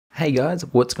Hey guys,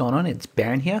 what's going on? It's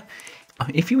Baron here.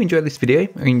 If you enjoy this video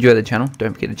or enjoy the channel,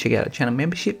 don't forget to check out our channel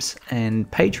memberships and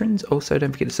patrons. Also,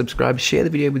 don't forget to subscribe, share the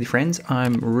video with your friends.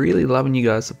 I'm really loving you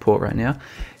guys' support right now.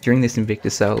 During this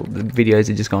Invictus sale, the videos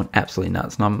are just going absolutely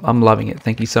nuts, and I'm loving it.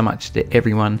 Thank you so much to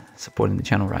everyone supporting the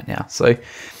channel right now. So,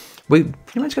 we're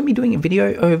pretty much going to be doing a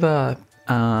video over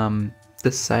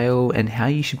the sale and how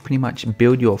you should pretty much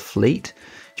build your fleet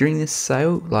during this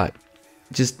sale, like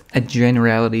just a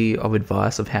generality of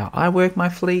advice of how I work my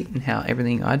fleet and how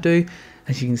everything I do.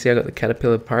 As you can see, I got the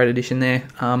Caterpillar Pirate Edition there.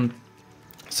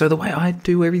 So the way I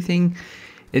do everything,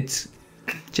 it's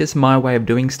just my way of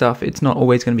doing stuff. It's not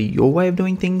always going to be your way of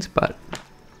doing things, but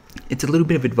it's a little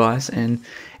bit of advice. And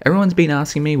everyone's been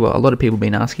asking me, well, a lot of people have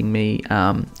been asking me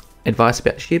advice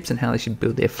about ships and how they should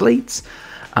build their fleets.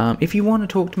 If you want to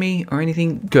talk to me or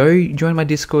anything, go join my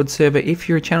Discord server. If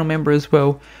you're a channel member as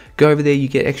well, go over there, you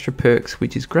get extra perks,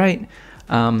 which is great.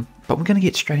 But we're going to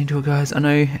get straight into it, guys. I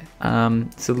know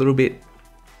it's a little bit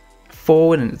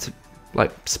forward and it's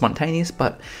like spontaneous,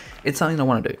 but it's something I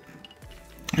want to do.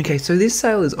 Okay, so this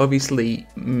sale is obviously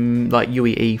like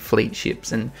UEE fleet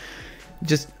ships and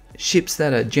just ships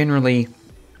that are generally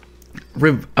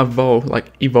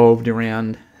evolved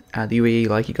around the UEE.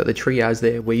 Like you've got the triage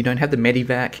there where you don't have the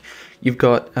Medivac, you've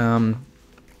got the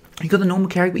normal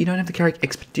Carrack, but you don't have the Carrack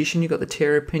Expedition, you've got the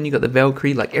Terrapin, you've got the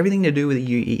Valkyrie. Like everything to do with the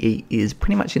UEE is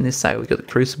pretty much in this sale. We've got the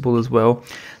Crucible as well,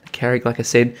 the Carrack, like I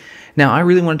said. Now I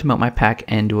really wanted to melt my pack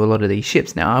and do a lot of these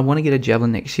ships. Now I want to get a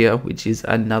Javelin next year, which is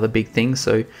another big thing.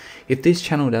 So if this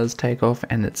channel does take off,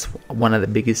 and it's one of the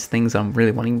biggest things I'm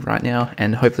really wanting right now,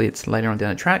 and hopefully it's later on down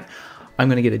the track, I'm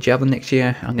going to get a Javelin next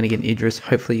year. I'm going to get an Idris.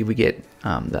 Hopefully we get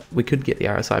we could get the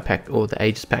RSI pack or the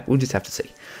Aegis pack. We'll just have to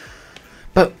see.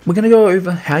 But we're going to go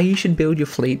over how you should build your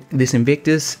fleet this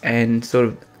Invictus and sort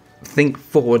of think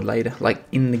forward later, like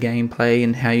in the gameplay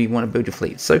and how you want to build your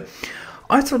fleet. So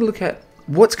I sort of look at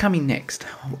what's coming next.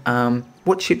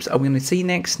 What ships are we going to see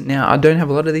next? Now, I don't have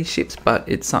a lot of these ships, but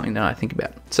it's something that I think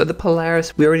about. So the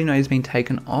Polaris, we already know has been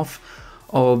taken off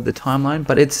of the timeline,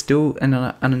 but it's still an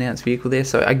unannounced vehicle there,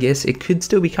 so I guess it could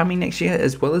still be coming next year,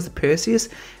 as well as the Perseus.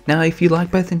 Now if you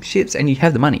like both them ships and you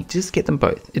have the money, just get them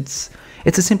both. It's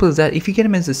as simple as that. If you get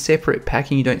them as a separate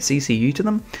pack and you don't CCU to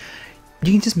them,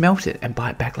 you can just melt it and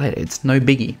buy it back later. It's no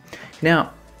biggie.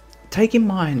 Now keep in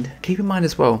mind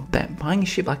as well that buying a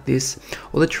ship like this,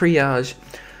 or the Triage,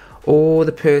 or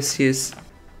the Perseus,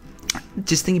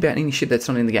 just think about any ship that's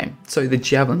not in the game. So the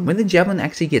Javelin, when the Javelin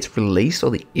actually gets released,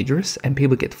 or the Idris, and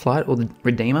people get to fly it, or the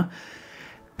Redeemer,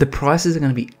 the prices are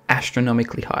going to be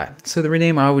astronomically high. So the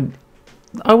Redeemer,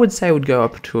 I would say would go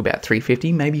up to about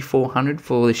 350, maybe 400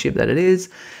 for the ship that it is.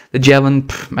 The Javelin,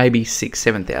 maybe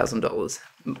 $6,000-$7,000,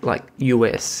 like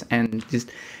US, and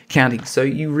just counting. So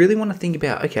you really want to think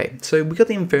about, okay, so we got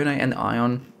the Inferno and the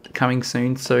Ion coming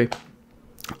soon, so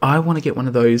I want to get one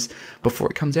of those before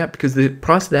it comes out, because the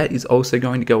price of that is also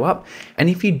going to go up. And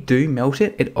if you do melt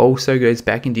it, it also goes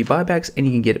back into your buybacks, and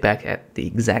you can get it back at the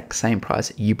exact same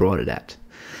price you brought it at.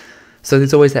 So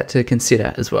there's always that to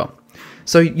consider as well.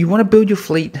 So you want to build your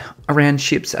fleet around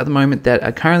ships at the moment that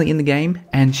are currently in the game,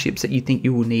 and ships that you think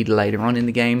you will need later on in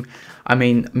the game. I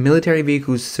mean, military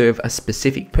vehicles serve a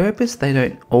specific purpose. They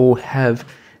don't all have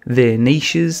their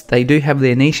niches. They do have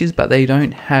their niches, but they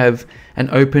don't have an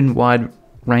open, wide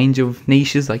range of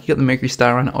niches. Like you got the Mercury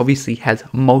Star Runner, obviously has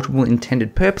multiple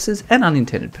intended purposes and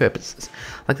unintended purposes.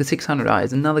 Like the 600i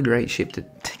is another great ship to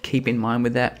keep in mind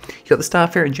with that. You got the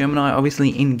Starfarer Gemini, obviously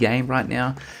in game right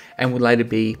now, and will later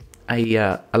be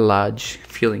a large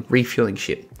refueling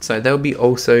ship. So that'll be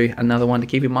also another one to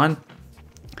keep in mind.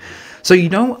 So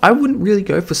I wouldn't really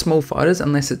go for small fighters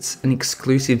unless it's an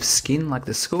exclusive skin like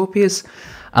the Scorpius,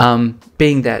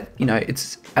 being that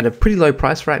it's at a pretty low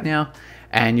price right now.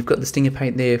 And you've got the Stinger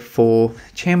paint there for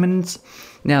Chairmans.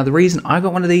 Now, the reason I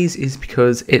got one of these is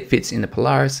because it fits in the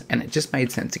Polaris, and it just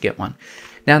made sense to get one.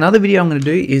 Now, another video I'm going to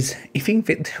do is if you can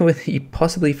fit you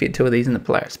possibly fit two of these in the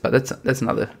Polaris, but that's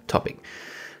another topic.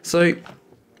 So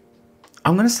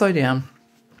I'm going to slow down,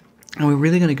 and we're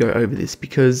really going to go over this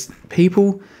because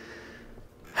people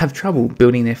have trouble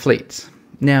building their fleets.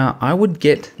 Now, I would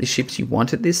get the ships you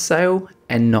want at this sale,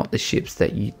 and not the ships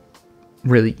that you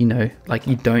really, like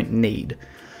you don't need.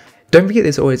 Don't forget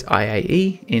there's always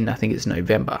IAE in, I think it's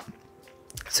November.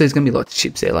 So there's going to be lots of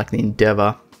ships there, like the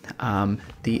Endeavour,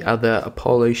 the other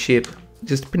Apollo ship,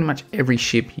 just pretty much every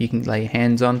ship you can lay your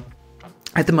hands on.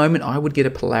 At the moment, I would get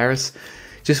a Polaris,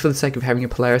 just for the sake of having a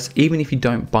Polaris, even if you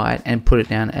don't buy it and put it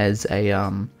down as a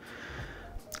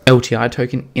LTI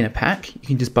token in a pack. You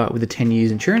can just buy it with a 10 years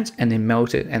insurance and then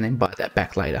melt it and then buy that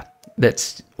back later.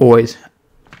 That's always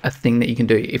a thing that you can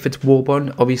do. If it's war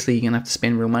bond, obviously you're gonna have to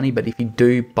spend real money, but if you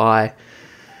do buy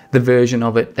the version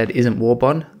of it that isn't war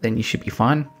bond, then you should be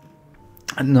fine.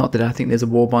 Not that I think there's a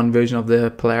war bond version of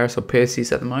the Polaris or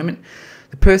Perseus at the moment.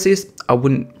 The Perseus I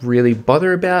wouldn't really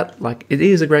bother about. Like, it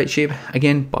is a great ship.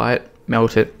 Again, buy it,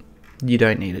 melt it. You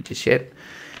don't need it just yet.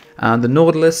 The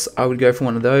Nautilus, I would go for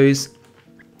one of those.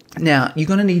 Now, you're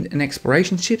going to need an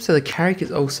exploration ship, so the Carrack is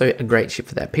also a great ship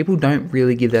for that. People don't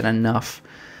really give that enough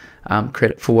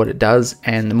credit for what it does,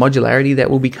 and the modularity that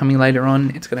will be coming later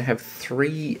on, it's going to have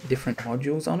 3 different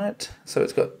modules on it. So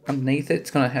it's got underneath it,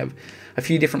 it's going to have a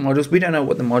few different modules. We don't know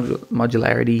what the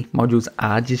modularity modules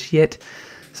are just yet,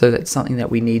 so that's something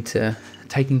that we need to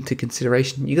take into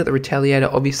consideration. You got the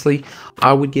Retaliator, obviously.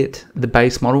 I would get the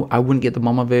base model. I wouldn't get the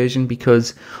bomber version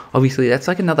because obviously that's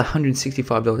like another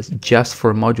 $165 just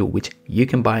for a module, which you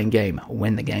can buy in game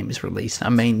when the game is released. I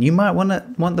mean, you might want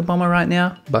the bomber right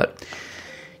now, but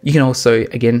you can also,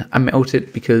 again, melt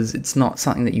it because it's not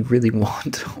something that you really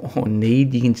want or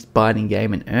need. You can just buy it in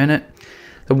game and earn it.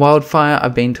 The Wildfire,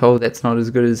 I've been told that's not as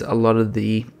good as a lot of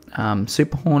the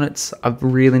Super Hornets. I've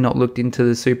really not looked into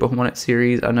the Super Hornet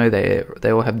series. I know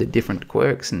they all have the different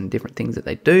quirks and different things that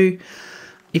they do.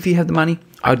 If you have the money,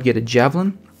 I would get a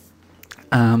Javelin.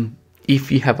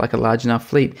 If you have like a large enough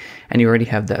fleet and you already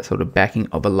have that sort of backing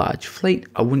of a large fleet,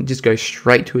 I wouldn't just go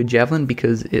straight to a Javelin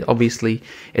because obviously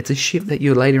it's a ship that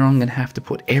you're later on going to have to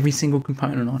put every single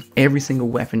component on, every single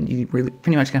weapon. You really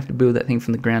pretty much have to build that thing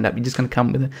from the ground up. You're just going to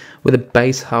come with a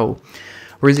base hull.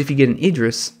 Whereas if you get an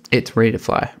Idris, it's ready to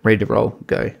fly, ready to roll,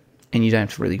 go, and you don't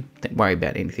have to really worry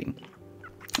about anything.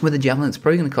 With a Javelin, it's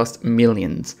probably going to cost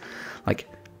millions, like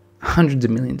hundreds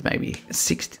of millions, maybe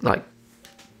 60, like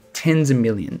tens of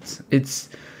millions. It's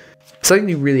something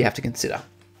you really have to consider.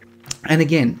 And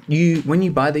again, when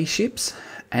you buy these ships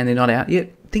and they're not out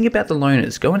yet, think about the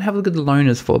loaners. Go and have a look at the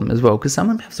loaners for them as well, because some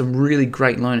of them have some really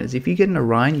great loaners. If you get an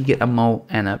Orion, you get a Mole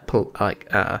and a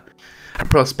Prospector,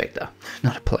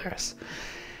 not a Polaris.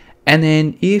 And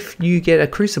then if you get a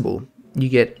Crucible, you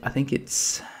get, I think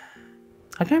it's,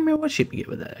 I can't remember what ship you get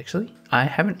with that actually. I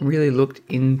haven't really looked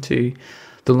into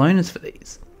the loaners for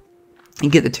these. You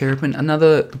get the Terrapin,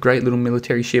 another great little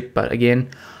military ship, but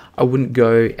again, I wouldn't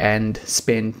go and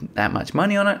spend that much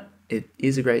money on it. It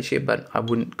is a great ship, but I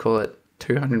wouldn't call it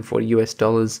 $240 US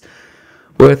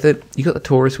worth it. You got the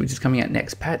Taurus, which is coming out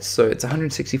next patch, so it's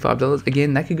 $165.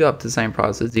 Again, that could go up to the same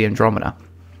price as the Andromeda.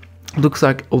 Looks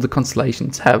like all the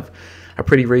constellations have a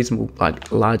pretty reasonable, like,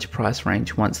 large price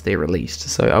range once they're released.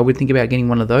 So I would think about getting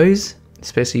one of those,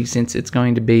 especially since it's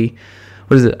going to be,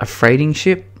 what is it, a freighting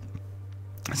ship?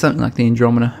 Something like the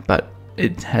Andromeda, but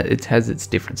it has its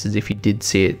differences if you did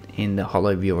see it in the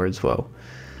Holo Viewer as well.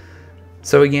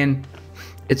 So again,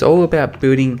 it's all about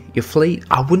building your fleet.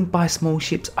 I wouldn't buy small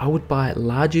ships. I would buy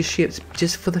larger ships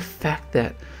just for the fact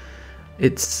that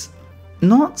it's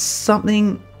not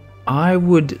something I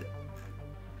would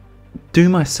do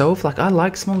myself. Like, I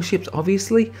like small ships,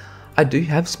 obviously. I do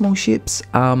have small ships.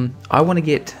 I want to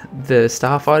get the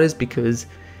Starfighters because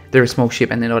they're a small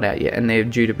ship and they're not out yet and they're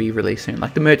due to be released soon.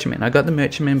 Like the Merchantman. I got the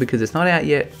Merchantman because it's not out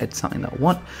yet. It's something that I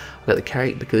want. I got the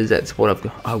Carrack because that's what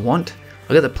I want.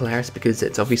 I got the Polaris because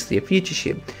it's obviously a future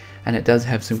ship and it does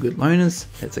have some good loaners.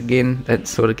 That's, again, that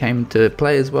sort of came into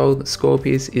play as well. The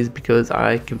Scorpius is because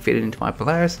I can fit it into my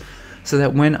Polaris so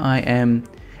that when I am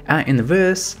out in the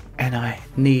verse and I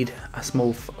need a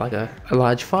small, like a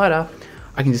large fighter,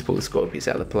 I can just pull the Scorpius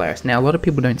out of the Polaris. Now, a lot of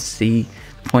people don't see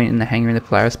the point in the hangar in the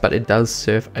Polaris, but it does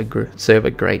serve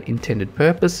a great intended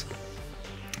purpose.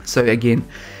 So again,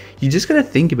 you just got to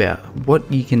think about what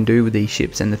you can do with these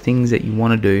ships and the things that you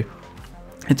want to do.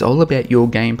 It's all about your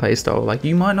gameplay style. Like,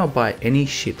 you might not buy any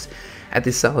ships at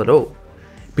this sale at all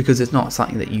because it's not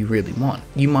something that you really want.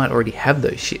 You might already have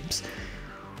those ships.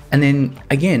 And then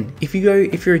again, if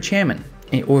you're a chairman,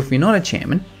 or if you're not a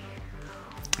chairman,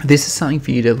 this is something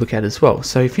for you to look at as well.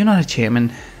 So if you're not a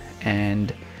chairman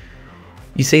and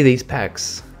you see these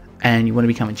packs and you want to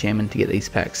become a chairman to get these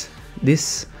packs,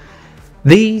 these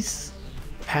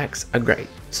packs are great.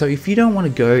 So if you don't want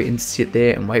to go and sit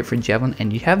there and wait for a Javelin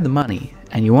and you have the money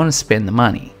and you want to spend the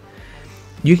money,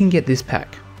 you can get this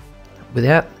pack.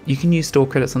 You can use store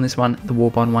credits on this one. The War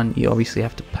Bond one, you obviously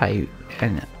have to pay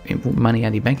money out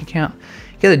of your bank account.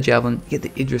 You get the Javelin, you get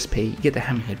the Idris P, you get the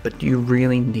Hammerhead, but do you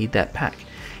really need that pack?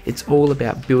 It's all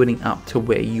about building up to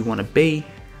where you want to be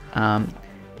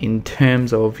in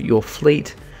terms of your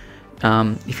fleet.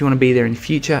 If you want to be there in the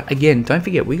future, again, don't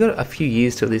forget, we got a few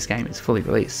years till this game is fully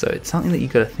released, so it's something that you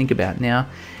got to think about now,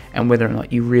 and whether or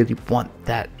not you really want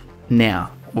that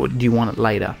now, or do you want it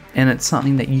later. And it's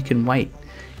something that you can wait.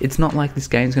 It's not like this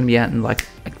game's going to be out in like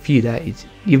a few days.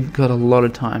 You've got a lot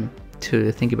of time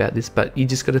to think about this, but you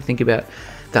just got to think about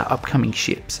the upcoming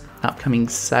ships, upcoming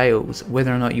sales,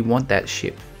 whether or not you want that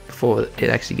ship before it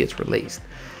actually gets released.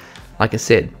 Like I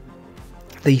said,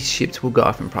 these ships will go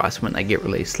up in price when they get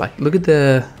released. Like, look at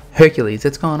the Hercules,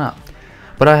 it's gone up.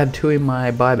 But I have 2 in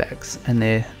my buybacks, and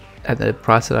they're at the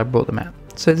price that I bought them at.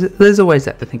 So there's always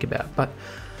that to think about. But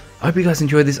I hope you guys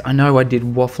enjoyed this. I know I did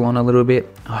waffle on a little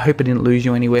bit. I hope I didn't lose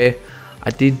you anywhere.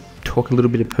 I did talk a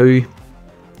little bit of poo.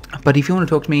 But if you want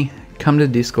to talk to me, come to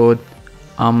the Discord.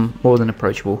 I'm more than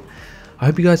approachable. I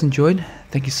hope you guys enjoyed.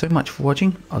 Thank you so much for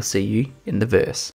watching. I'll see you in the verse.